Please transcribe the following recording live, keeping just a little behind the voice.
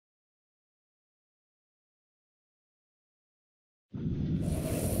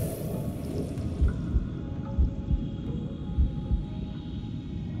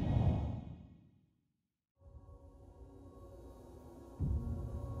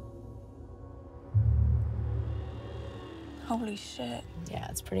Holy shit. Yeah,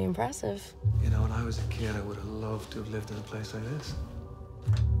 it's pretty impressive. You know, when I was a kid, I would have loved to have lived in a place like this.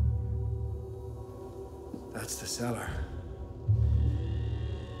 That's the cellar.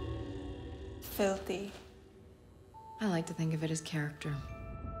 Filthy. I like to think of it as character.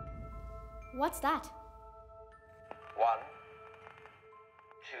 What's that? 1,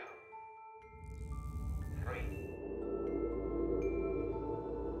 2, 3.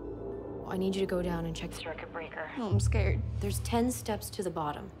 I need you to go down and check the circuit breaker. Oh, I'm scared. There's 10 steps to the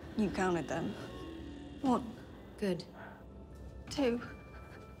bottom. You counted them. 1, Good. 2,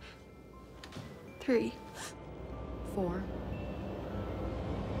 3. 4.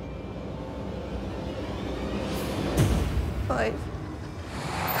 5.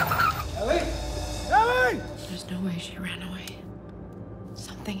 Ellie! Ellie! There's no way she ran away.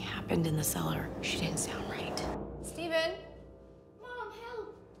 Something happened in the cellar. She didn't sound right. Steven? Mom,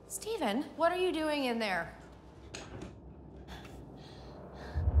 help! Steven, what are you doing in there?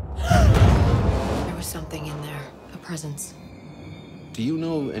 There was something in there. A presence. Do you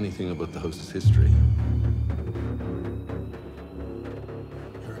know anything about the house's history?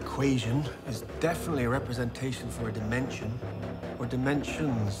 Your equation is definitely a representation for a dimension or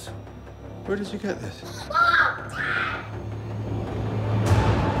dimensions. Where did you get this?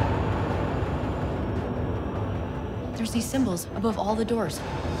 There's these symbols above all the doors.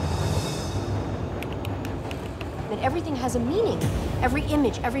 And everything has a meaning. Every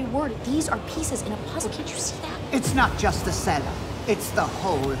image, every word, these are pieces in a puzzle. Can't you see that? It's not just the cellar. It's the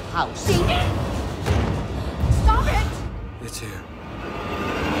whole house. Stop it! It's here.